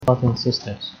Brothers and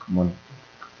sisters. Good morning.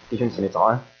 弟兄姊妹早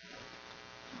安。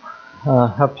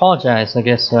I apologize. I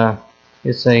guess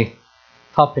it's a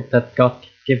topic that God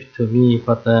gave to me,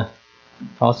 but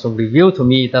also revealed to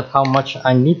me that how much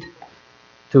I need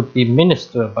to be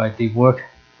ministered by the work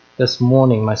this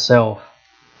morning myself.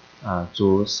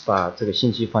 主是把这个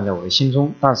信息放在我的心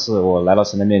中，但是我来到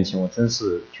神的面前，我真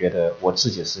是觉得我自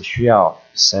己是需要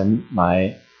神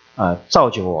来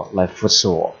造就我，来扶持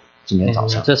我。今天早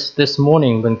上 Just this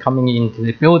morning when coming into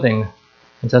the building,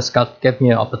 just God gave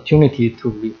me an opportunity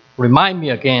to remind me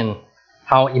again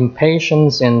how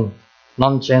impatient and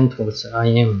non-gentle I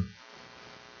am.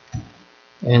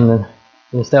 And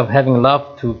instead of having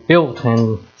love to build,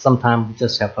 and sometimes we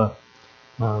just have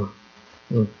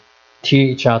tear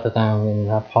each other down,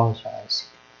 and I apologize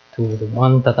to the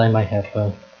one that I might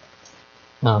have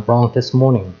wrong this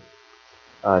morning.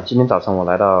 今天早上我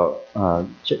来到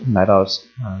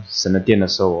神的殿的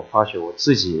时候，我发觉我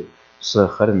自己是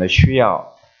何等的需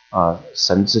要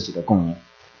神自己的供应。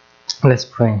Let's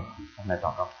pray. 我们来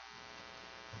祷告。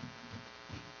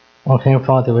Oh, Heavenly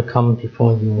Father, we come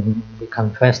before you. We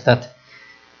confess that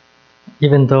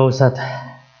even though that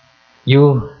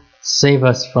you save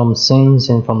us from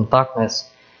sins and from darkness,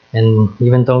 and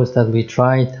even though that we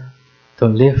tried to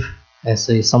live as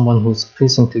someone who's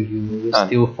pleasing to you, we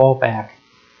still fall back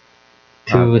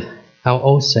to our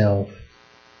old self.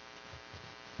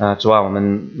 主啊，我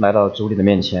们来到主你的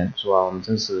面前，主啊，我们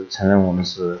真是承认我们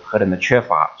是何等的缺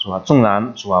乏，主啊，纵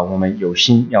然主啊，我们有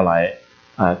心要来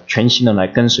全心的来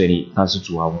跟随你，但是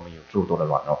主啊，我们有诸多的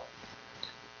软弱。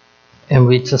And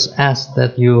we just ask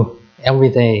that you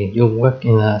every day you work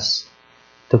in us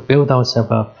to build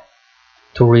ourselves up,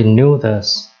 to renew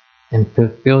us, and to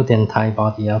build the entire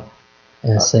body up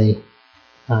as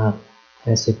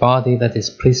a body that is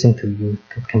pleasing to you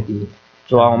can be.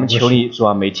 主啊，我们求你，主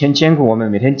啊，每天兼顾我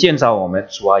们，每天建造我们，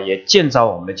主啊，也建造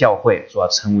我们的教会，主啊，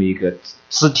成为一个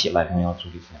肢体来荣耀主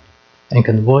的子民。And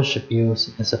can worship you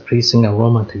as a pleasing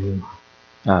aroma to you.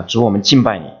 主，我们敬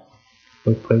拜你。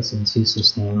We praise in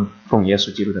Jesus' name. 奉耶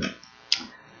稣基督的名。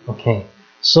Okay,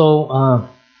 so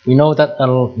we know that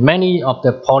many of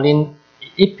the Pauline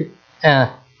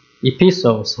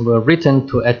epistles were written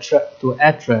to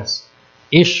address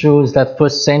issues that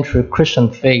first century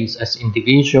Christians face as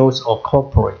individuals or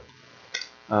corporate.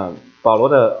 保罗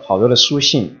的好多的书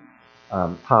信，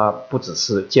它不只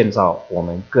是建造我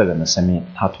们个人的生命，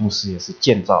它同时也是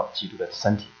建造基督的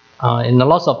身体。And a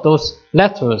lot of those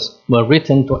letters were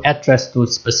written to address to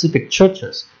specific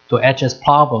churches, to address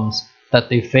problems that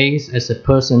they face as a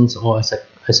persons or as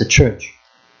a church.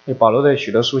 保罗的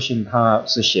许多书信，他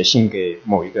是写信给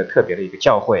某一个特别的一个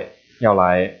教会，要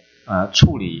来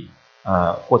处理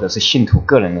或者是信徒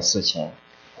个人的事情，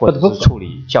或者是处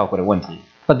理教会的问题。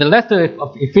But the letter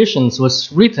of Ephesians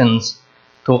was written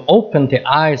to open the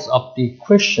eyes of the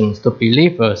Christians, the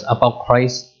believers, about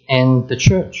Christ and the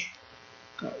church.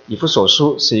 以弗所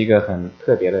书是一个很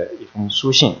特别的一封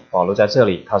书信，保罗在这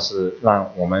里，他是让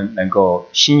我们能够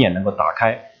心眼能够打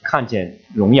开，看见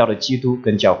荣耀的基督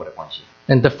跟教会的关系。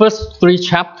And the first 3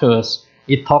 chapters,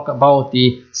 it talk about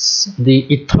the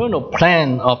eternal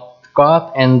plan of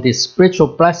God and the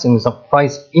spiritual blessings of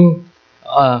Christ in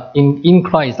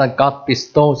Christ that God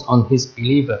bestows on His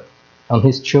believer, on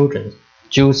His children,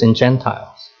 Jews and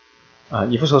Gentiles.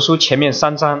 以弗所书前面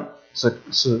3章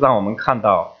是让我们看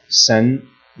到神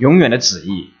永远的旨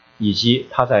意，以及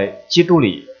他在基督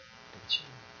里。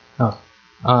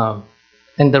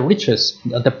And the riches,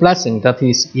 the blessing that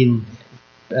is in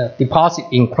deposit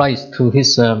in Christ to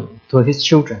His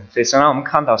children. 所以神让我们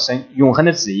看到神永恒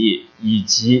的旨意，以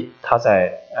及他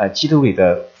在基督里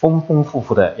的丰丰富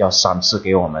富的要赏赐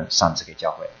给我们，赏赐给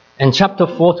教会。And chapter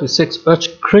 4 to 6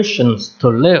 urge Christians to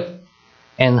live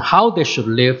and how they should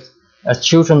live as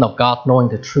children of God, knowing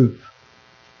the truth.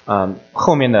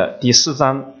 后面的第4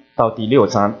章到第6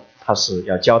章，他是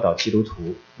要教导基督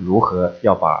徒如何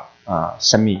要把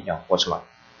生命要活出来。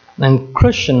And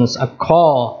Christians are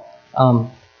called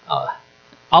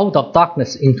out of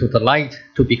darkness into the light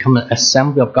to become an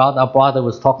assembly of God. Our brother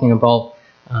was talking about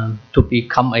to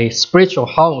become a spiritual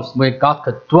house where God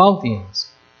could dwell in.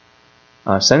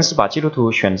 神是把基督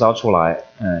徒选召出来，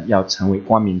要成为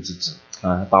光明之子，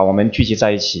把我们聚集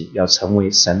在一起，要成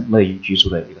为神乐意居住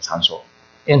的一个场所。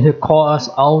And He called us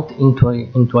out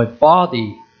into a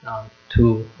body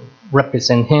to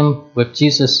represent Him, with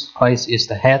Jesus Christ is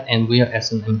the head, and we are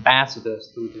as an ambassadors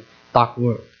to the dark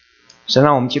world. 神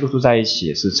让我们基督徒在一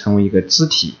起，是成为一个肢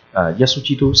体。耶稣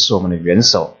基督是我们的元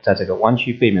首，在这个弯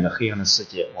曲背面的黑暗的世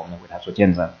界，我们为他做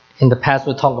见证。In the past,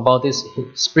 we talked about this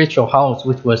spiritual house,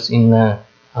 which was in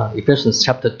Ephesians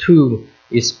chapter 2,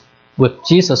 is with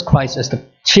Jesus Christ as the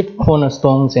chief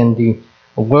cornerstones and the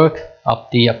work of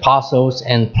the apostles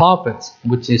and prophets,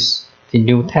 which is the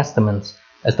New Testament,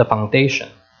 as the foundation.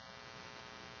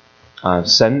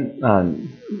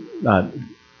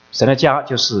 神的家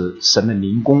就是神的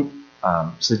灵宫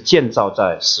是建造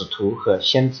在使徒和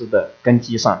先知的根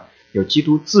基上，有基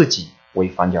督自己为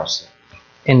房角石。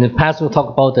In the past, we talk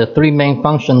about the three main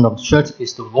functions of church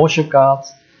is to worship God,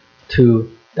 to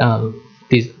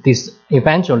this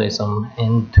evangelism,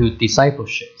 and to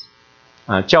discipleship.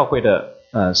 教会的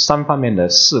三方面的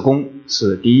事工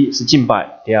是：第一是敬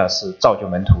拜，第二是造就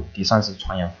门徒，第三是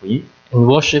传扬福音。And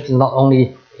worship is not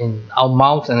only in our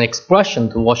mouth and expression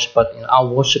to worship, but in our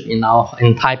worship, in our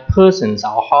entire persons,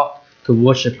 our heart to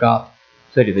worship God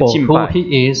这里的 for 敬 who 拜，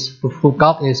 He is, who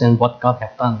God is, and what God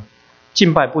has done.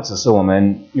 敬拜不只是我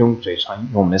们用嘴传，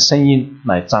用我们的声音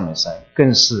来赞美神，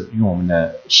更是用我们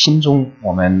的心中，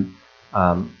我们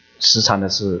时常的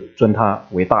是尊他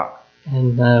为大。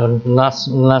And last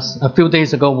a few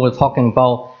days ago, we were talking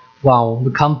about, wow,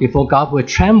 we come before God with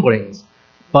trembling,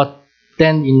 but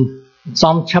then in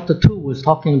Psalm chapter 2 was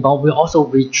talking about we also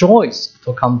rejoice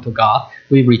to come to God.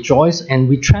 We rejoice and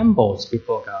we tremble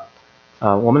before God.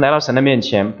 我们来到神的面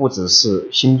前，不只是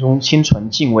心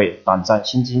存敬畏、胆战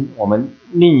心惊，我们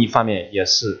另一方面也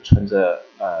是存着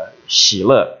喜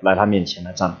乐来他面前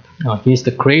来赞美他。He is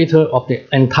the creator of the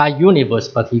entire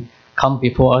universe, but He come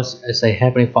before us as a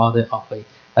heavenly Father,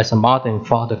 as a mother and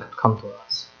father come to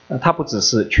us. 他不只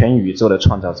是全宇宙的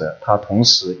创造者，他同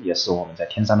时也是我们在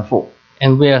天上的父。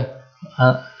And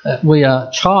we are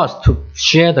charged to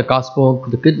share the gospel,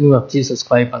 the good news of Jesus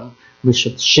Christ, but we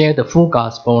should share the full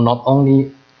gospel, not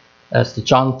only as the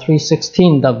John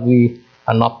 3:16 that we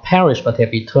are not perished but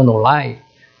have eternal life,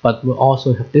 but we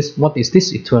also have this. What is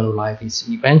this eternal life? It's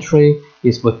eventually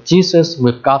is with Jesus,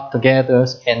 with God together,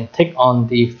 and take on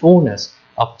the fullness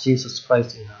of Jesus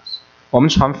Christ in us. 我们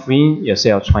传福音也是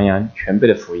要传扬全备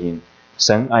的福音。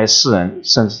神爱世人，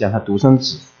甚至将他独生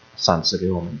子赏赐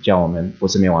给我们，叫我们不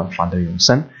至灭亡，反得永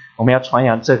生。我们要传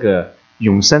扬这个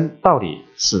永生到底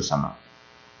是什么。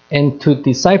And to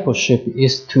discipleship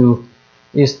is to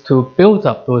build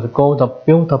up to the goal of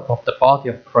build up of the body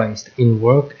of Christ in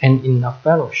work and in our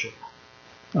fellowship.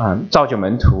 造就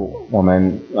门徒，我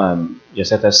们也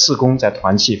是在事工在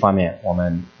团契方面，我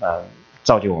们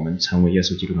造就我们成为耶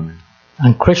稣基督的门徒。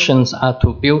And Christians are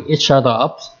to build each other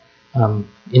up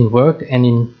in work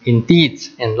and in deeds.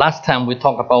 And last time we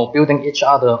talked about building each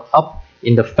other up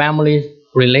in the family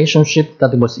relationship.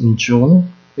 That was in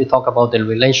June. We talked about the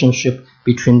relationship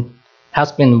between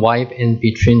husband and wife and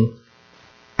between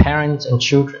parents and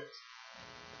children.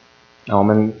 我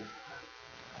们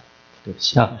the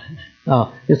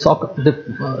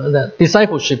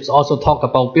discipleships also talk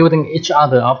about building each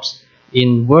other up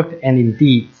in work and in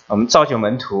deeds. 我们造就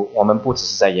门徒，我们不只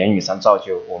是在言语上造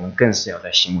就，我们更是要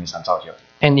在行为上造就。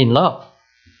And in love.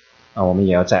 我们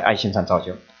也要在爱心上造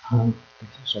就。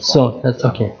So that's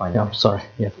okay. Yeah, sorry.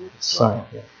 Yeah, sorry.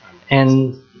 Yeah.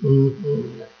 And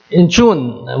in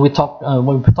June we talk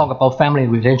about family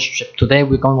relationship. Today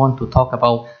we're going to want to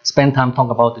spend time talk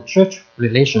about the church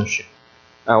relationship.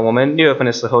 我们6月份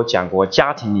的时候讲过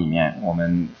家庭里面我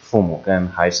们父母跟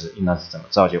孩子应当是怎么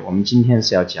造就。我们今天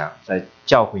是要讲在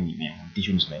教会里面我们弟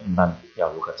兄姊妹应当要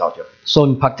如何造就。So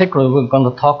in particular we're going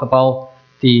to talk about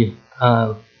the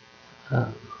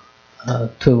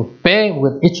to bear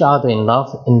with each other in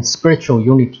love and spiritual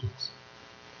unity.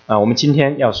 我们今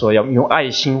天要说要用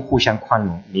爱心互相宽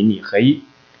容，邻里合一。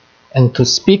And to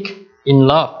speak in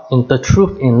love, in the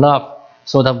truth in love,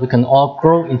 so that we can all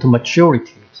grow into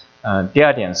maturity. 第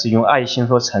二点是用爱心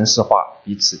和诚实话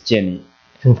彼此建立。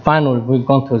And finally, we're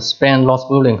going to spend Lord's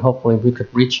willing. Hopefully, we could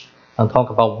reach and talk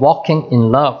about walking in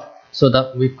love, so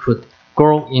that we could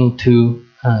grow into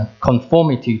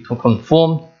conformity, to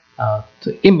conform,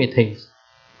 to imitate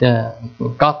the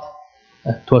God,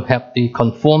 to have the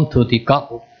conform to the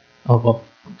God,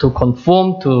 to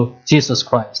conform to Jesus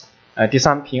Christ. 第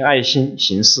三，凭爱心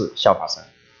行事，效法神。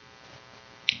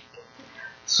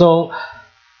So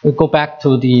we go back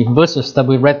to the verses that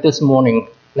we read this morning.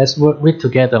 Let's read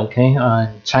together, okay?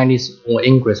 Chinese or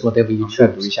English, whatever you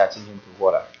读一 choose. 下今天读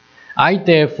过的。 I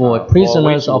therefore,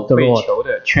 prisoners of the Lord,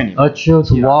 urge you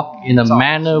to walk in a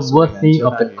manner worthy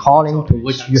of the calling to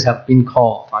which you have been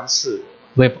called, 凡事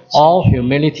with all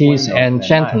humility and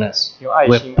gentleness,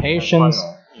 with patience,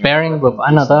 bearing with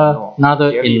another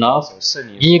in love,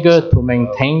 eager to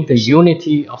maintain the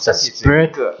unity of the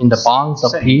Spirit in the bonds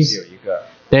of peace.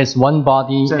 There is one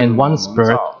body and one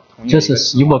Spirit, just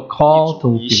as you were called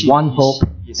to be one hope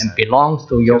and belongs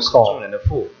to your call.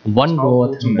 One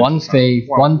Lord, one faith,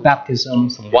 one baptism,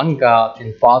 one God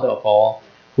and Father of all,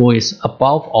 who is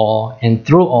above all and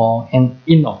through all and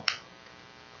in all.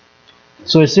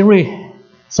 So it's really,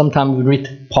 sometimes we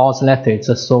read Paul's letter, it's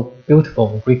just so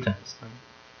beautiful written.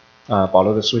 保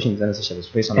罗的书信真的是写的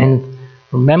非常的。 And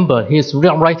remember, he is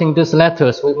writing these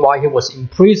letters while he was in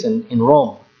prison in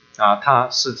Rome. 他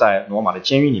是在罗马的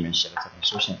监狱里面写的这封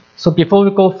书信。 So before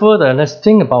we go further, let's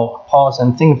think about Paul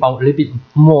and think about a little bit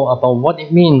more about what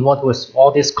it means, what was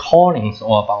all these callings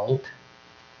all about.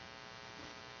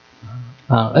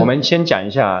 我们先讲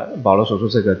一下保罗所说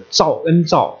这个恩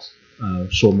召，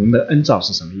所蒙的恩召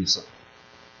是什么意思？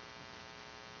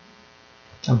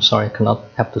 I'm sorry, I cannot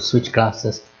have to switch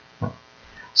glasses.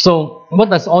 So what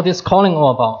does all this calling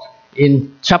all about?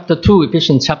 In chapter 2,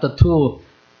 Ephesians chapter 2,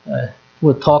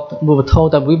 we were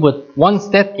told that we were once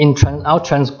dead in our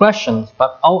transgressions,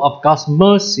 but out of God's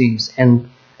mercies and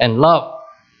love,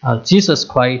 Jesus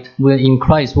Christ, in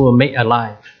Christ we were made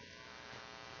alive.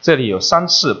 这里有3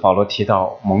次保罗提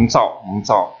到蒙召。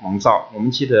我们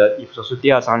记得以弗所书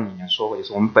第2章里面说过，就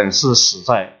是我们本是死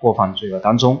在过犯罪恶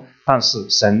当中，但是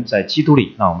神在基督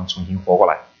里让我们重新活过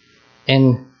来。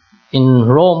 And in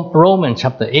Romans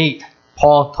chapter 8,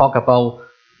 Paul talked about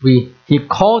he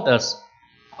called us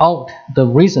out, the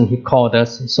reason he called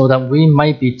us, so that we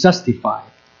might be justified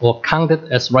or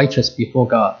counted as righteous before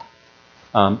God.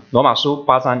 罗马书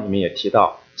8章里面也提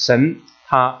到，神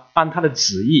他按他的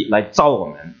旨意来召我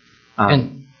们，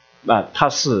他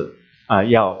是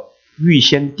要预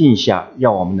先定下，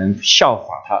要我们能效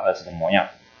法他儿子的模样。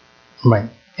 Right.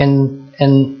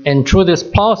 And through this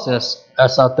process,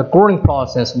 as the growing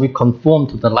process, we conform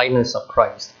to the likeness of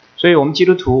Christ. 所以我们基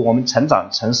督徒，我们成长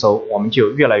成熟，我们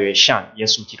就越来越像耶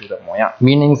稣基督的模样。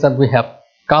 Meaning that we have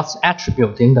God's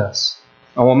attribute in us.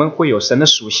 我们会有神的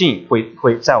属性，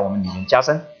会在我们里面加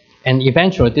深。 And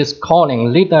eventually, this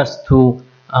calling leads us to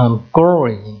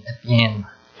glory at the end.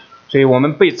 所以我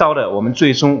们被召的，我们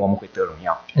最终我们会得荣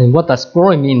耀。 And what does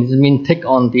glory mean? It means take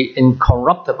on the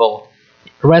incorruptible,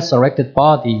 resurrected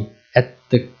body at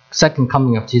the second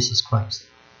coming of Jesus Christ.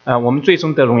 我们最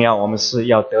终得荣耀，我们是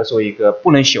要得着一个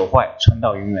不能朽坏、存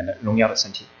到永远的荣耀的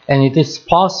身体。 And in this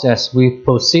process, we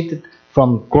proceeded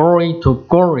from glory to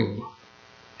glory.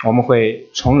 我们会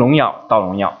从荣耀到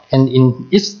荣耀。 And in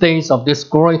each stage of this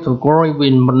glory to glory,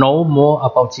 we know more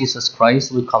about Jesus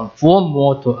Christ. We conform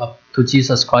more to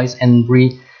Jesus Christ, and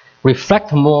we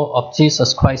reflect more of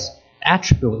Jesus Christ's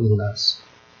attribute in us.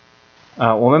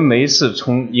 我们每一次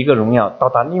从一个荣耀到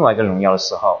达另外一个荣耀的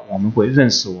时候，我们会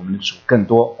认识我们的主更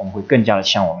多，我们会更加的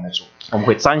像我们的主，我们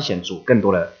会彰显主更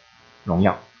多的荣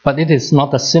耀。 But it is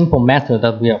not a simple matter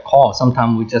that we are called.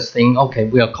 Sometimes we just think, okay,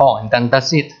 we are called, and then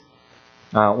that's it.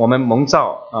 我们蒙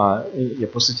召也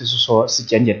不是就是说是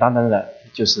简简单单的，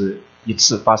就是一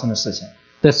次发生的事情。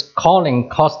 This calling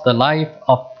cost the life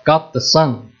of God the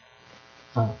Son.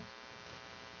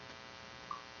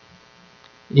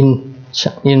 In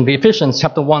Ephesians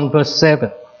chapter 1 verse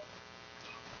 7,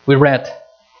 we read,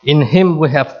 "In him we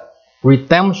have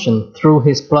redemption through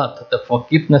his blood, the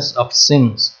forgiveness of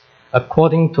sins,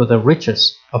 according to the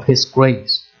riches of his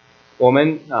grace." 我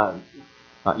们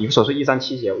以弗所书1章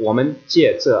7节，我们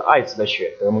借这爱子的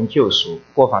血得蒙救赎，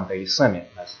过犯得以赦免，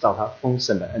乃是照他丰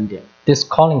盛的恩典。 This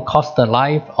calling cost the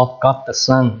life of God the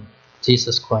Son,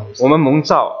 Jesus Christ. 我们蒙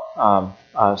召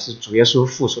是主耶稣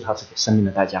付出他自己生命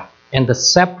的代价。 And the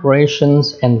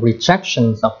separations and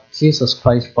rejections of Jesus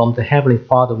Christ from the Heavenly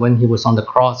Father when he was on the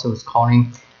cross, he was calling,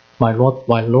 "My Lord,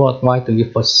 my Lord, why do you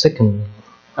forsaken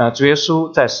me?" 主耶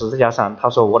稣在十字架上，他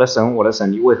说：“我的神，我的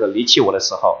神，你为何离弃我的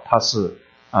时候？”他是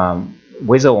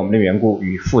为着我们的缘故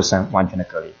与父神完全的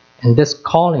隔离。 And this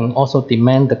calling also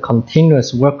demands the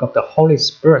continuous work of the Holy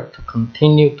Spirit to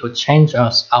continue to change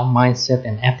us, our mindset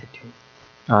and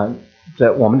attitude.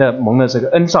 在我们的蒙的这个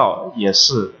恩召，也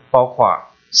是包括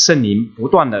圣灵不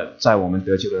断的在我们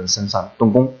得救的人身上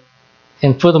动工。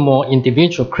 And furthermore,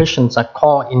 individual Christians are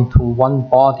called into one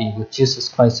body with Jesus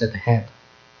Christ at the head.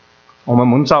 我们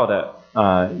蒙召的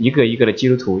一个一个的基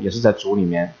督徒，也是在主里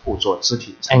面互作肢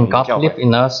体，成 And 为 God 教 lived 会。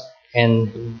 in us, and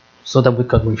so that we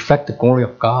could reflect the glory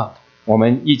of God. 我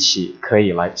们一起可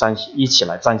以来彰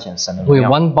显神的荣 We're 耀。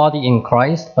 one body in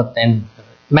Christ, but then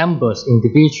members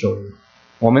individually.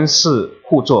 我们是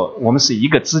互作，我们是一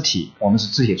个肢体，我们是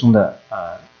肢体中的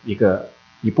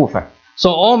一部分。 So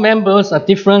all members are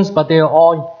different, but they are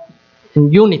all in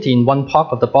unity in one part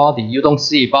of the body. You don't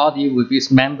see a body with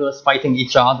its members fighting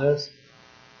each other.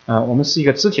 我们是一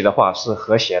个肢体的话是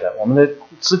和谐的，我们的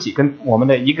肢体跟我们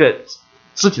的一个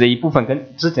肢体的一部分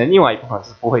跟肢体的另外一部分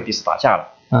是不会彼此打架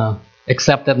的。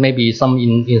 Except that maybe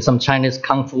in some Chinese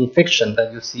kung fu fiction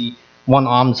that you see one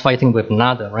arm is fighting with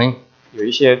another, right? 有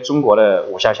一些中国的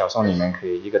武侠小说里面，可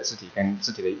以一个肢体跟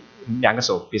肢体的两个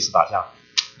手彼此打架。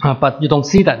But you don't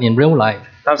see that in real life.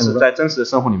 但是在真实的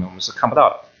生活里面，我们是看不到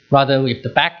的。Rather, if the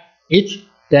back itch,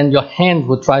 then your hand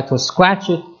will try to scratch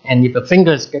it, and if the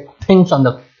fingers get pinched on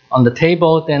the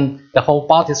table, then the whole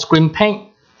body scream pain.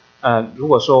 如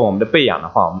果说我们的背痒的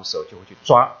话，我们手就会去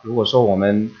抓；如果说我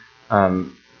们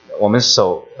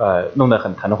手弄得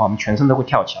很疼的话，我们全身都会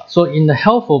跳起来。So in the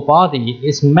healthful body,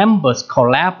 its members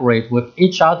collaborate with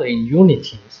each other in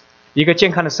unity. 一个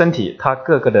健康的身体，它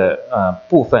各个的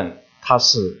部分，它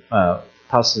是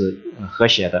和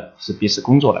谐的，是彼此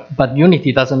工作的。But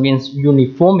unity doesn't mean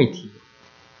uniformity.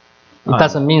 It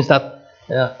doesn't mean that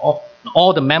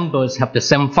all the members have the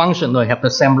same function or have the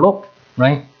same look,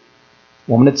 right?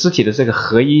 我们的肢体的这个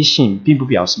合一性，并不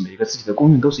表示每个肢体的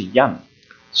功能都是一样的。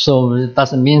So it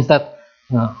doesn't mean that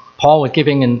Paul was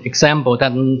giving an example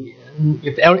that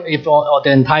if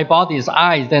the entire body is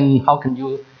eyes, then how can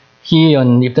you hear?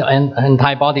 And if the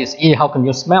entire body is ear, how can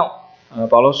you smell?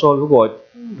 保罗说，如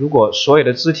果所有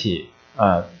的肢体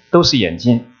都是眼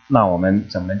睛，那我们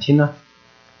怎么能听呢？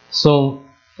 So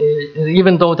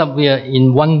even though that we are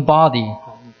in one body,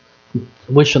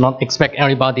 we should not expect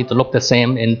everybody to look the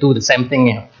same and do the same thing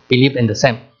and believe in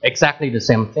exactly the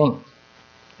same thing.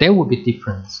 There will be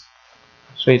difference.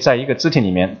 所以在一个肢体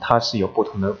里面，它是有不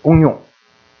同的功用。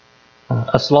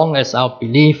As long as our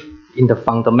belief in the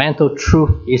fundamental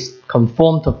truth is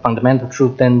conformed to fundamental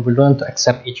truth, then we learn to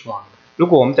accept each one. 如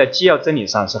果我们在基要真理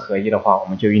上是合一的话，我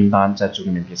们就应当在主里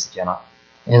面彼此接纳。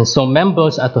And so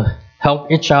members are to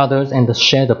help each other and to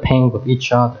share the pain with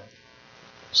each other.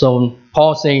 So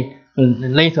Paul said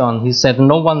later on, he said,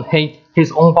 no one hates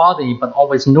his own body, but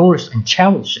always nourish and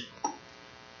cherish it.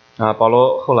 保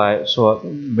罗后来说，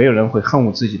没有人会恨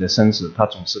恶自己的身子，他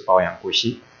总是保养顾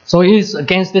惜。So it is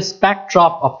against this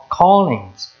backdrop of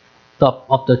callings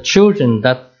of the children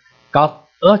that God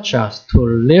urges us to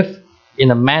live in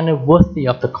a manner worthy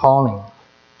of the calling.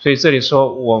 所以这里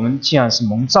说，我们既然是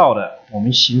蒙召的，我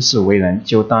们行事为人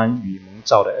就当与蒙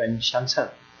召的恩相称。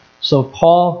So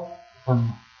Paul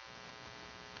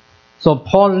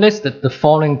listed the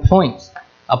following points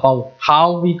about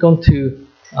how we're going to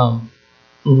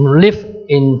live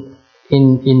in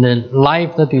a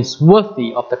life that is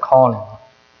worthy of the calling.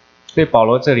 所以保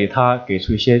罗这里他给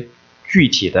出一些具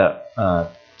体的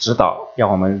指导，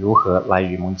要我们如何来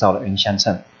与蒙召的恩相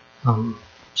称。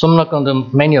So I'm not going to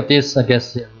many of this, I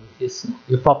guess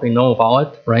you probably know about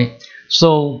it, right?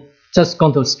 So just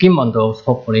going to skim on those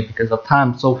hopefully because of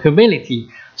time. So humility,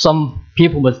 some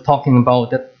people were talking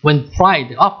about that when pride,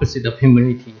 the opposite of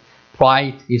humility,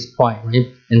 pride is pride,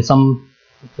 right? And some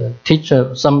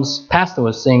pastor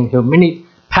was saying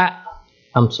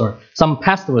some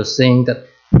pastor was saying that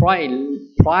pride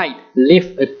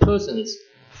lifts a person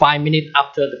 5 minutes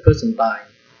after the person died.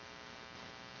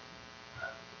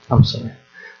 I'm sorry.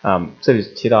 这里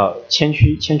提到谦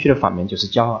虚，谦虚的反面就是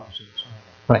骄傲。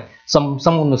Right.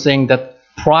 Someone was saying that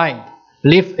pride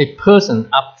lifts a person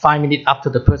up 5 minutes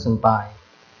after the person died.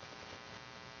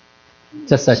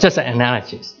 Just an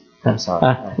analogy.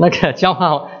 那个骄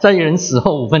傲在人死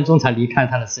后5分钟才离开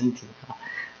他的身体。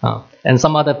And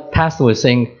some other pastor was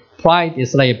saying pride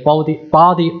is like a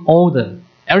body odor.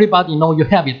 Everybody know you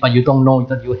have it, but you don't know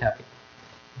that you have it.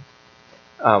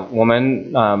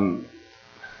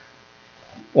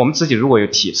 我们自己如果有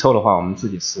体臭的话，我们自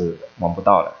己是闻不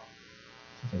到的。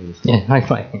Yeah,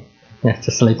 right. Yeah,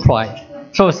 just like pride.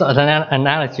 So it's an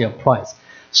analogy of pride.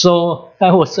 So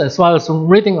as I was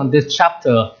reading on this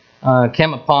chapter,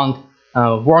 came upon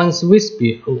Warren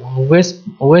Wiersbe,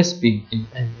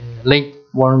 late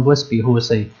Warren Wiersbe, who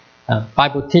was a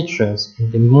Bible teacher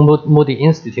in the Moody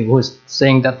Institute, who was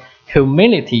saying that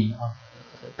humility,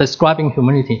 describing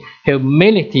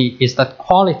humility is that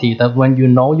quality that when you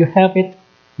know you have it,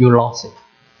 you lost it.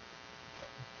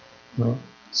 Right?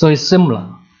 So it's similar.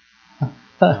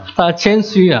 他谦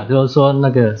虚啊，就是说那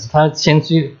个他谦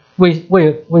虚，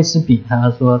卫斯比他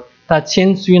说他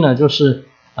谦虚呢，就是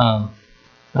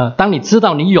当你知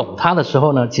道你有它的时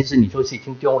候呢，其实你就是已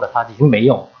经丢了它，已经没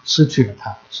有，失去了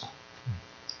它。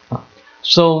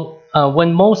So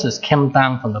when Moses came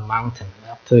down from the mountain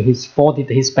after he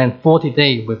spent 40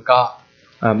 days with God.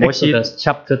 Exodus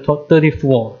chapter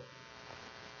 34.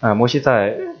 摩西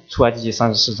在出埃及记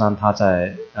34章，他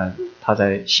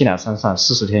在西乃山上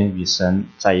40天与神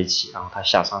在一起，然后他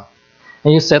下山。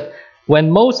And he said,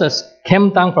 when Moses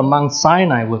came down from Mount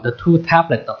Sinai with the 2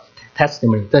 tablets of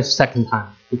testimony, the second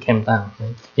time he came down,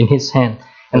 right, in his hand.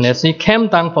 And as he came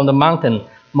down from the mountain,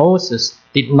 Moses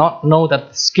did not know that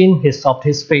the skin of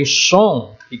his face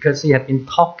shone because he had been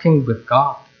talking with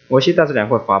God. 摩西带着2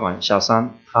块法板下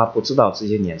山，他不知道自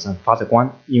己脸上发着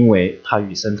光，因为他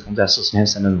与神同在40天，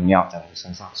神的荣耀在他的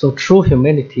身上。So true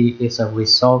humility is a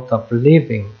result of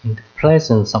living in the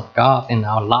presence of God and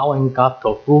allowing God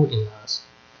to rule in us.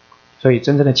 所以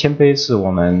真正的谦卑是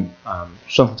我们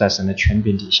顺服在神的权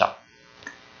柄底下。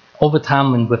Over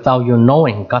time and without you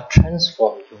knowing, God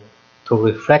transformed you to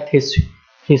reflect His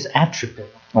attribute.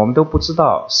 我们都不知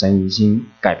道神已经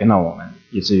改变了我们，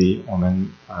以至于我们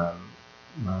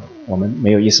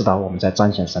没有意识到我们在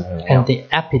彰显神的荣耀。And the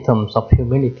epitome of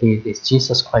humility is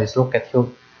Jesus Christ. Look at the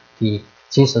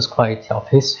Jesus Christ of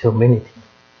His humility.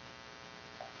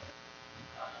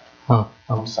 I'm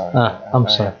sorry. I'm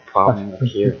sorry. I have a problem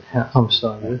here. I'm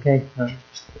sorry. Okay.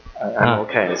 I'm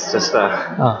okay. It's just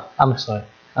I'm sorry.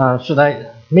 Should I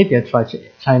maybe I try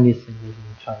Chinese and maybe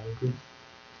try English?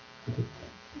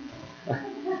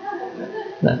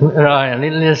 Right,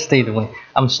 let's stay the way.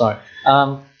 I'm sorry.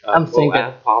 I'm thinking. I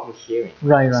have problem hearing.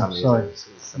 Right. Sorry.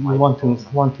 You want to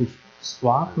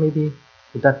swap maybe?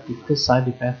 Would that be this side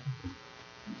be better?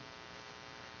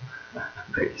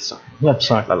 Very sorry. Yeah,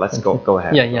 sorry. Let's go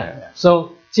ahead. Yeah.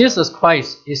 So Jesus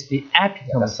Christ is the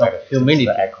epitome of humility.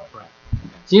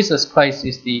 Jesus Christ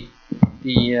is the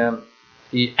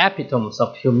epitome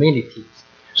of humility.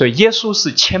 所以耶稣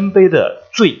是谦卑的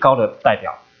最高的代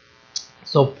表。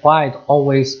So pride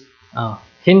always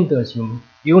hinders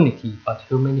unity, but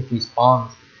humility is born.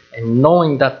 And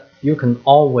knowing that you can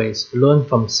always learn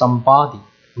from somebody,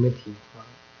 humility.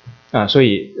 所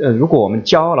以如果我们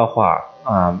骄傲的话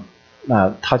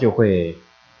那他就会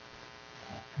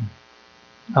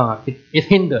it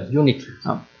hinders unity.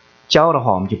 骄傲的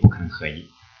话我们就不可能合一。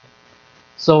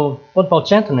So what about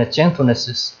gentleness? Gentleness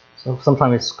is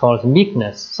sometimes it's called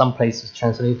meekness. Some places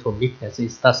translate to meekness.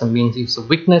 It doesn't mean it's a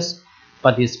weakness,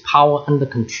 but it's power under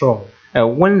control.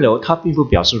 温柔它并不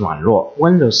表示软弱，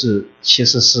温柔其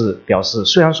实是表示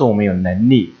虽然说我们有能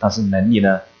力，但是能力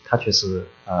呢，它却是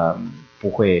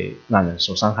不会让人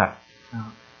受伤害。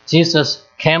Jesus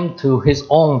came to his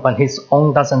own, but his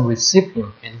own doesn't receive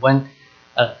him. And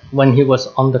when he was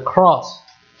on the cross,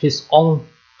 his own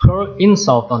hurled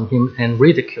insult on him and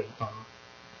ridiculed him.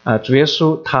 主耶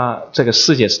稣他这个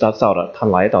世界是他造的，他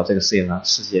来到这个世界上，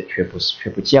世界却不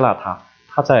接纳他。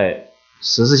他在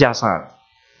十字架上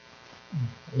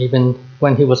Even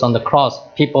when he was on the cross,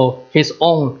 people his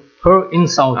own hurled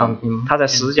insult on him. 他在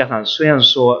十字架上虽然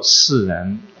说世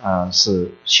人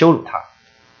是羞辱他。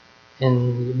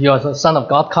And you are the Son of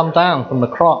God, come down from the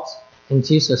cross. And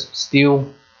Jesus still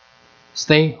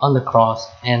stay on the cross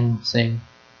and say,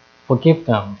 forgive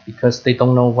them because they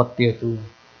don't know what they're doing.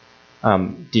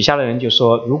 底下的人就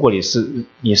说，如果你是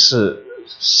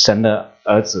神的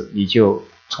儿子，你就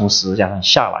从十字架上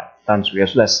下来。但主耶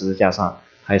稣在十字架上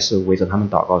还是围着他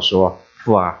们祷告说，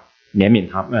父啊，怜悯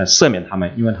他们，赦免他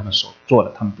们，因为他们所做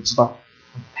的他们不知道。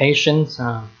Patience,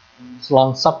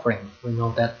 long suffering. We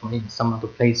know that in some other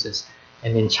places.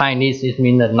 And in Chinese, it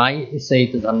means a knife. It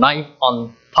says there's a knife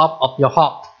on top of your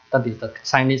heart. That is the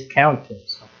Chinese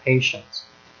characters of patience.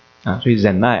 所以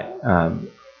忍耐，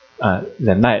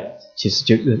忍耐其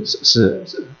实是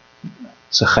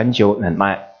很久忍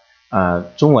耐。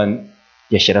中文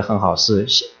也写得很好，是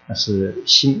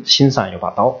心上有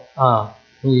把刀。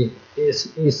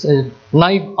It's a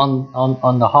knife on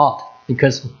the heart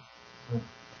because,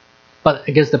 but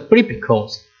against the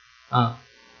biblicals,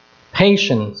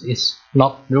 patience is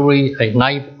not really a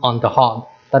knife on the heart.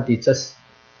 That you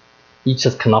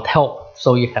just cannot help.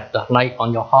 So you have the knife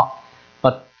on your heart.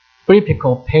 But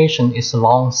biblical patience is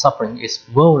long suffering. Is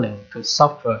willing to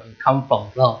suffer and come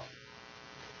from love.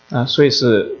 所以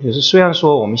就是虽然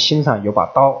说我们心上有把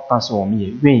刀，但是我们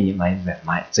也愿意来忍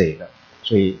耐这个，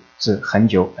所以是很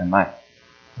久忍耐。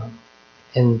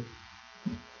And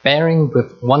bearing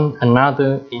with one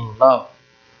another in love.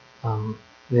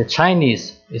 The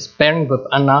Chinese is bearing with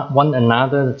one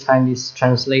another. The Chinese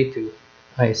translate to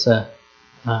as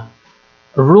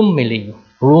roomily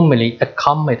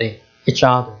accommodate each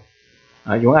other.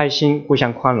 用爱心互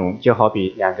相宽容，就好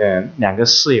比两个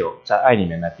室友在爱里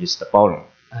面呢彼此的包容。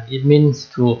It means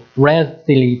to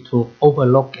readily to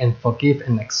overlook and forgive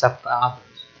and accept others.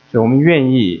 所以我们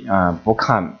愿意不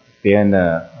看别人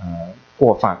的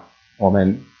过犯，我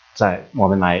们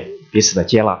来彼此的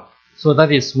接纳。So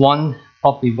that is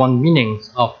probably one meaning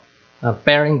of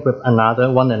bearing with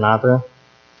one another.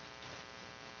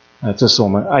 这是我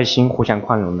们爱心互相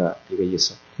宽容的一个意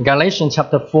思。Galatians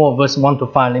chapter 4 verse 1 to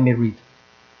 5. Let me read.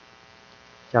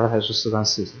 加拉太书4章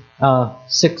4节。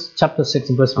Chapter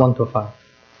 6 verse 1 to 5.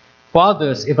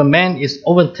 Brothers, if a man is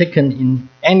overtaken in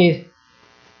any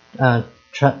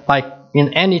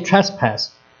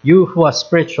trespass, You who are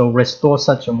spiritual, restore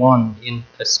such a one in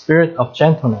a spirit of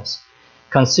gentleness,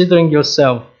 considering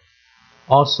yourself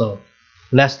also,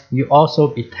 lest you also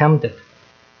be tempted.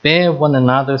 Bear one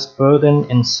another's burden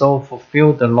and so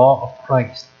fulfill the law of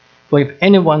Christ. For if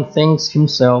anyone thinks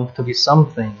himself to be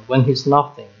something when he is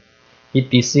nothing, he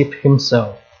deceives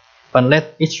himself. But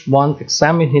let each one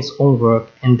examine his own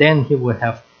work, and then he will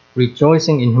have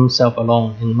rejoicing in himself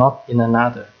alone and not in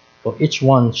another. For each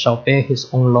one shall bear his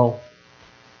own load.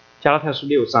 加拉太书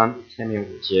6章下面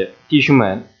5节，弟兄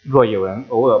们，若有人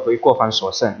偶尔为过犯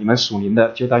所胜，你们属灵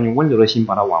的就当用温柔的心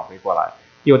把他挽回过来，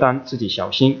又当自己小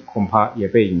心，恐怕也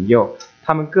被引诱。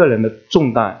他们个人的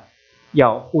重担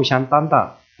要互相担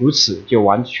当，如此就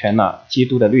完全了基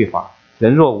督的律法。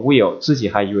人若无有，自己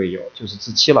还以为有，就是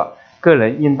自欺了。个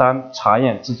人应当查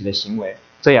验自己的行为，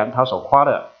这样他所夸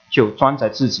的就专在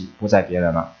自己，不在别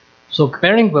人了。So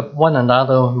bearing with one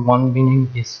another, one meaning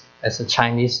is, as a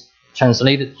Chinese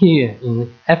translated here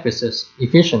in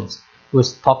Ephesians,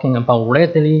 was talking about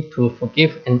readily to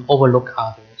forgive and overlook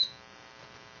others.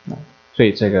 所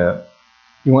以这个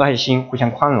用爱心互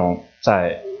相宽容，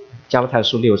在加拉太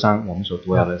书6章我们所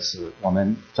读到的是，我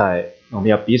们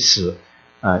要彼此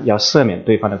要赦免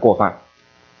对方的过犯。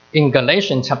In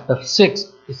Galatians chapter 6,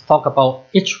 it's talk about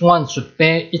each one should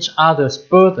bear each other's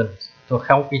burdens to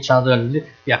help each other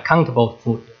be accountable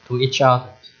to each other.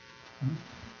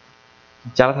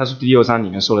 加拉太书第6章里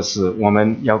面说的是，我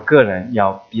们要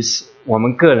彼此，我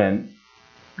们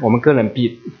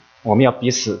要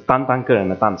彼此担当个人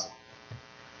的担子。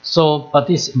So, but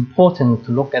it's important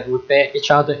to look at we bear each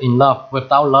other in love.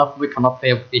 Without love, we cannot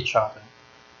bear with each other,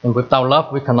 and without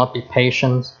love, we cannot be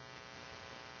patient.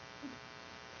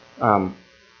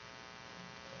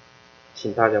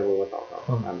 请大家为我祷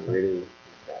告。I'm really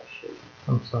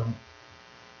I'm sorry.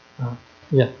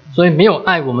 Yeah. 所以没有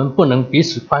爱，我们不能彼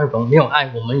此宽容；没有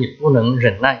爱，我们也不能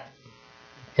忍耐。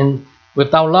And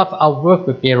without love, our work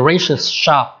will be righteous,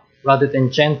 sharp, rather than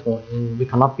gentle, and we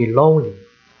cannot be lowly.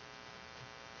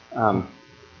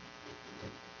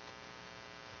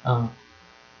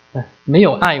 没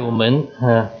有爱，我们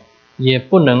也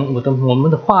不能我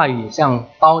们的话语像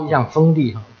刀一样锋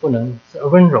利，不能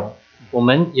温柔，我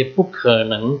们也不可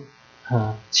能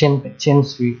谦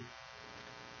虚。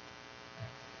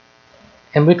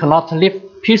And we cannot live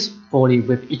peacefully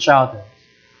with each other.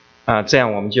 这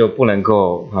样我们就不能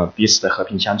够彼此的和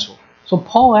平相处。So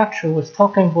Paul actually was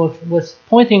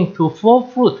pointing to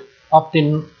 4 fruit of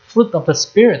the fruit of the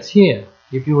Spirit here.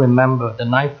 If you remember the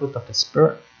 9 fruit of the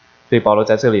Spirit. 所以保罗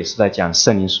在这里是在讲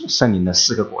圣灵的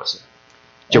4个果子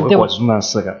，9个果子中的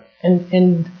4个。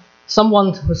And some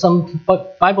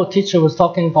Bible teacher was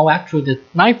talking about actually the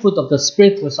 9 fruit of the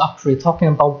Spirit was actually talking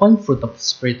about 1 fruit of the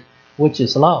Spirit, which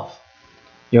is love.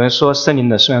 有人说圣灵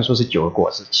的虽然说是9个果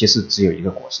子，其实只有一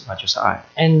个果子，那就是爱。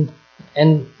And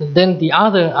then the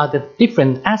other are the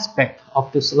different aspect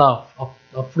of this love,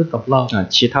 of fruit of love.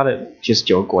 其他的其实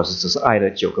9个果子只是爱的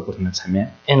9个不同的层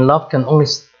面。And love can only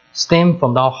stem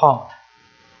from our heart.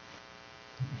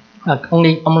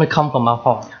 Only come from our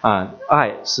heart.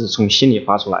 爱是从心里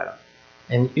发出来的。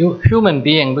And human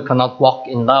being, we cannot walk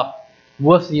in love,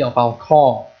 worthy of our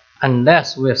call,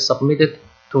 unless we are submitted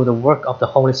to the work of the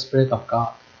Holy Spirit of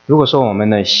God. 如果说我们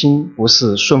的心不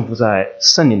是顺服在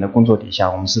圣灵的工作底下，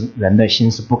我们人的心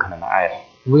是不可能的爱的。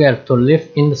We are to live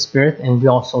in the Spirit, and we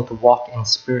also to walk in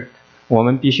Spirit. 我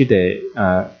们必须得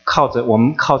靠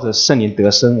着圣灵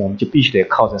得生，我们就必须得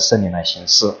靠着圣灵来行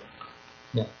事。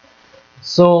Yeah.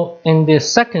 So in the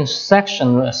second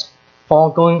section, as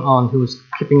Paul going on, he was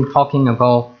talking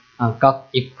about God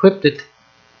equipped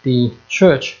the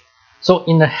church. So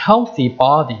in a healthy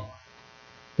body,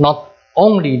 not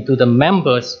only do the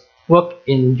members work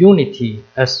in unity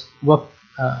as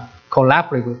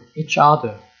collaborate with each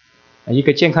other. 一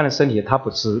个健康的身体，它不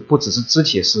只是肢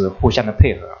体是互相的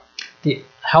配合。The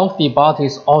healthy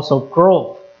bodies also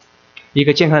grow. 一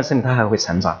个健康的身体，它还会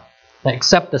成长。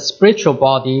Except the spiritual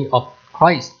body of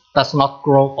Christ does not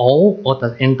grow old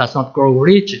and does not grow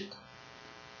rigid.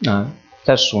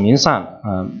 在属灵上，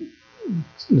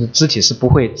肢体是不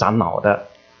会长老的。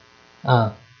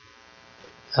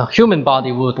A human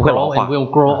body will grow and will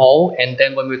grow old, and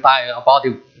then when we die, our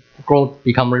body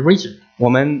become rigid. 我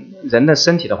们人的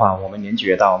身体的话，我们年纪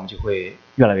越大，我们就会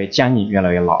越来越僵硬，越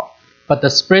来越老。But the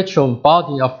spiritual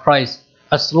body of Christ,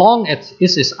 as long as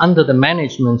it is under the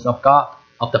management of God,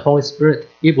 of the Holy Spirit,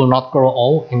 it will not grow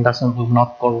old and will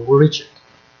not grow rigid.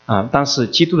 但是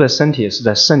基督的身体是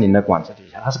在圣灵的管制底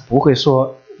下，它是不会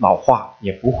说老化，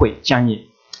也不会僵硬。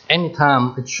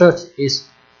Anytime a church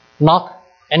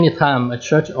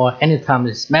or anytime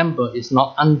its member is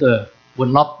not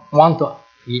would not want to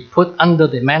be put under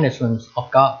the management of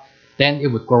God, then it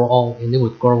would grow old and it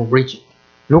would grow rigid.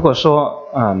 如果说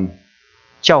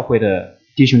教会的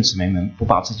弟兄姊妹们不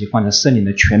把自己放在圣灵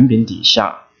的权柄底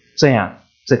下，这样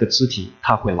这个肢体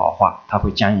它会老化，它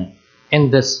会僵硬。And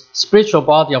the spiritual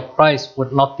body of Christ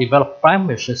would not develop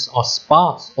blemishes or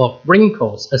spots or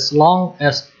wrinkles as long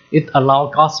as it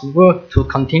allowed God's word to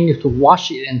continue to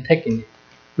wash it and take in it.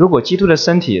 如果基督的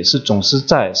身体是总是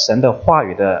在神的话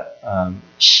语的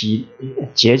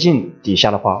洁净底下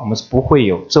的话，我们是不会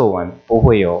有皱纹，不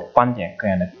会有斑点各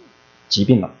样的疾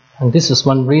病了。And this is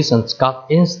one reason God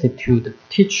instituted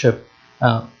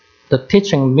the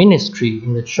teaching ministry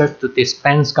in the church to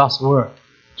dispense God's word.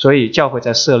 所以教会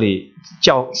在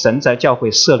神在教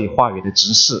会设立话语的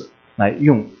执事，来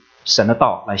用神的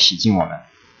道来洗净我们。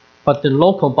But the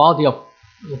local body of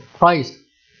Christ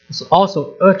is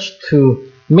also urged to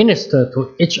minister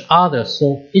to each other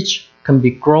so each can be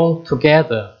grown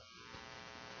together.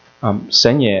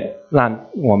 神也让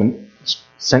我们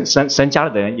神家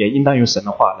里的人也应当用神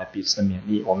的话来彼此的勉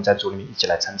励，我们在主里面一起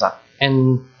来成长。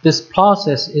And this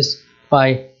process is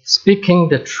by speaking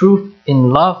the truth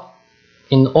in love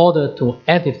in order to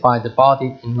edify the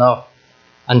body in love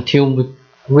until we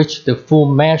reach the full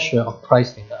measure of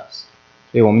Christ in us.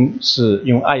 所以我们是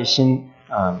用爱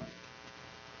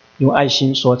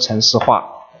心说诚实话。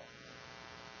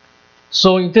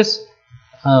So this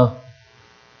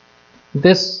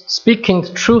speaking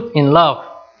the truth in love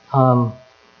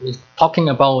is talking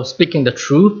about speaking the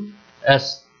truth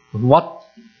as what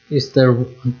is the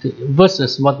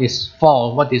versus what is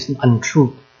false, what is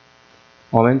untrue.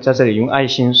 我们在这里用爱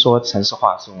心说诚实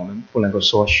话，是我们不能够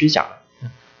说虚假的。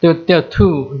There are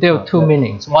two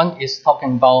meanings. One is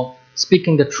talking about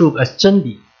speaking the truth as 真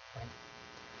理.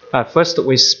 First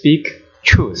we speak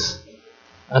truth.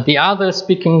 The other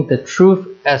speaking the truth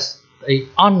as a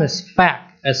honest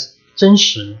fact, as 真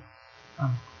实.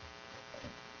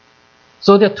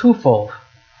 So they're twofold.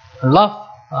 Love,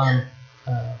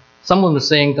 someone was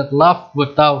saying that love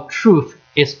without truth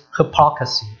is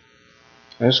hypocrisy.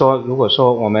 有人说，如果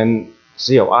说我们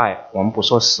只有爱，我们不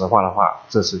说实话的话，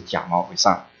这是假冒伪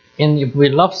善。And if we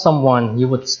love someone, you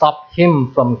would stop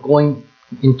him from going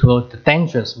into the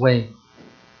dangerous way.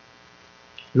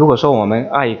 如果说我们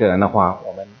爱一个人的话，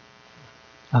我们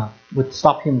would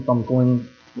stop him from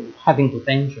having to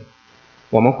danger.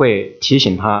 我们会提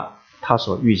醒他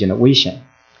所遇见的危险。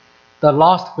The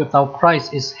lost without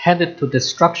Christ is headed to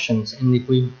destructions, and if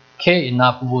we care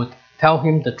enough, we would tell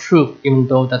him the truth, even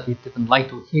though that he didn't like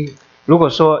to hear. 如果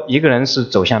说一个人是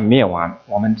走向灭亡，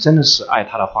我们真的是爱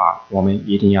他的话，我们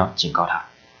一定要警告他。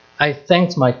I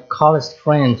thanked my college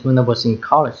friends when I was in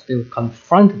college. They would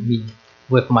confront me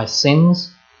with my sins,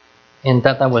 and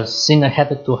that I was sinner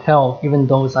headed to hell, even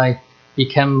though I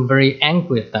became very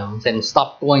angry with them and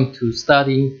stopped going to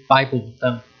study Bible with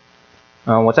them.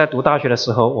 我在读大学的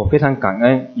时候，我非常感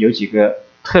恩有几个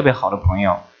特别好的朋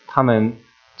友，他们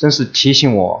真是提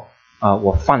醒我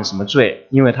我犯什么罪，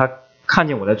因为他看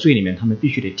见我的罪里面，他们必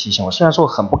须得提醒我。虽然说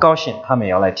很不高兴，他们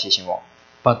也要来提醒我。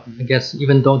But I guess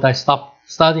even though I stopped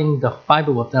studying the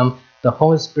Bible with them, the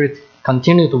Holy Spirit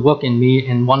continued to work in me.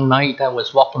 And one night I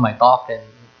was walking my dog, and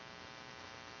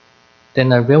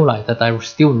then I realized that I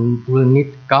still will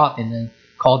need God, and then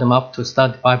called them up to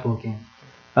study the Bible again.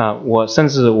 我甚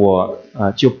至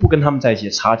就不跟他们在一起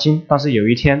查经，但是有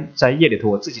一天在夜里头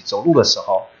我自己走路的时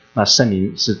候，那圣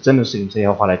灵是真的是用这些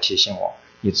话来提醒我，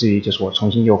以至于就是我重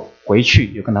新又回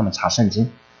去又跟他们查圣经。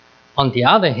On the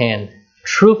other hand,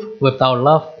 truth without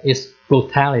love is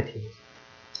brutality.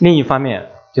 另一方面，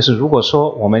就是如果说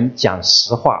我们讲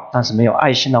实话，但是没有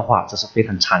爱心的话，这是非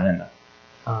常残忍的。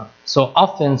So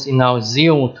often in our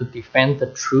zeal to defend the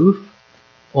truth,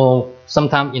 or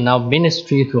sometimes in our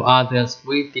ministry to others,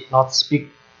 we did not speak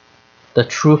the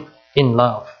truth in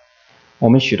love. 我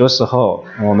们许多时候，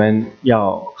我们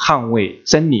要捍卫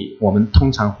真理，我们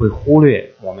通常会忽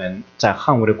略我们在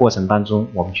捍卫的过程当中，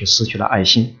我们却失去了爱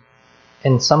心。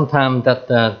And sometimes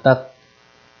that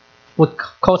would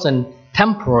cause a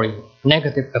temporary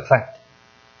negative effect.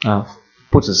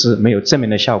 不只是没有正面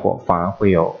的效果，反而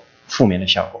会有负面的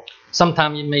效果。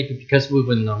Sometimes it may be because we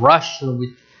were in a rush,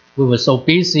 we were so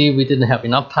busy, we didn't have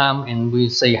enough time, and we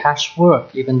say harsh words,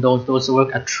 even though those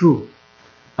words are true.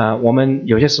 我们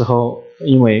有些时候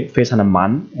因为非常的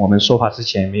忙，我们说话之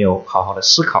前没有好好的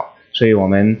思考，所以我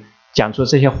们讲出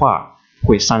这些话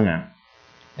会伤人。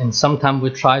And sometimes we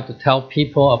try to tell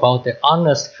people about the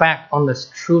honest fact,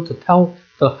 honest truth to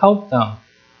help them,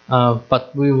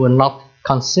 but we were not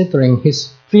considering his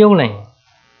feeling.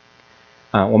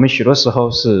 我们许多时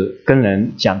候是跟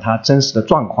人讲他真实的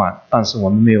状况，但是我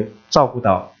们没有照顾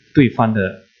到对方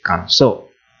的感受。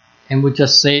and we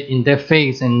just say it in their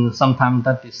face, and sometimes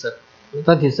that is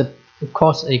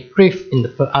cause a grief in the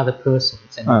other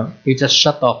persons, and he just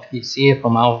shut off his ear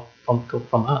from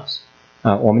us.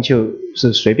 我们就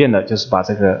是随便的，就是把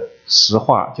这个实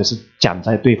话，就是讲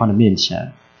在对方的面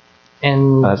前，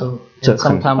 and 这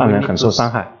让人很受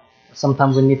伤害。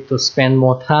 Sometimes we need to spend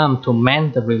more time to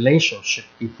mend the relationship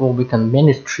before we can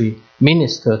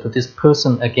minister to this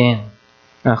person again.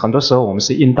 很多时候我们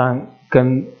是应当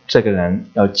跟这个人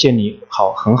要建立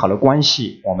很好的关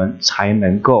系，我们才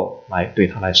能够来对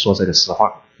他来说这个实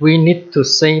话。 We need to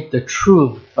say the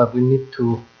truth, but we need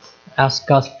to ask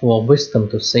God for wisdom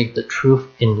to say the truth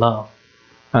in love.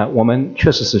 我们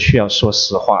确实是需要说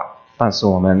实话，但是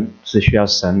我们是需要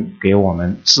神给我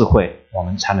们智慧，我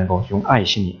们才能够用爱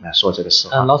心里来说这个实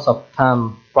话。 And lots of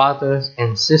time, brothers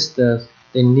and sisters,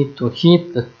 they need to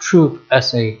heed the truth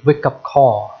as a wake-up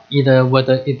call, either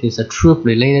whether it is a truth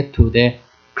related to their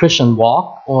Christian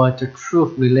walk or the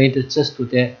truth related just to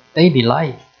their daily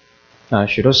life.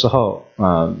 许多时候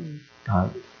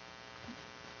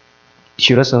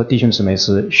弟兄姊妹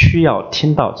是需要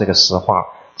听到这个实话，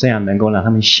这样能够让他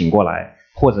们醒过来，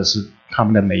或者是他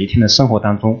们的每一天的生活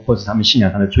当中，或者他们信仰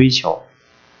上的追求。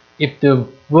 If the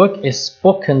word is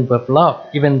spoken with love,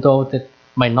 even though they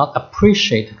might not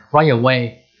appreciate it right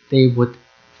away, they would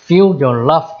feel your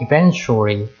love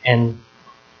eventually and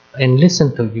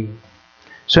listen to you.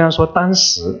 虽然说当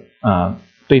时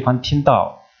对方听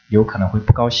到有可能会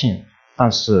不高兴，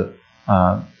但是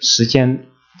时间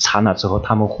长了之后，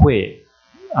他们会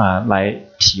来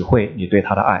体会你对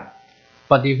他的爱。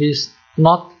 But if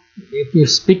you're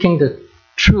speaking the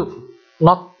truth,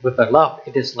 not with the love,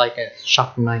 it is like a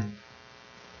sharp knife.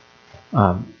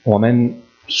 我们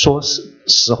说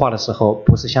实话的时候，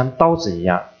不是像刀子一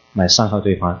样来伤害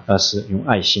对方，而是用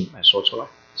爱心来说出来。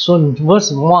 So in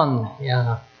verse 1,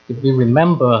 if we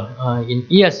remember, in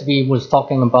ESV was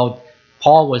talking about,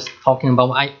 Paul was talking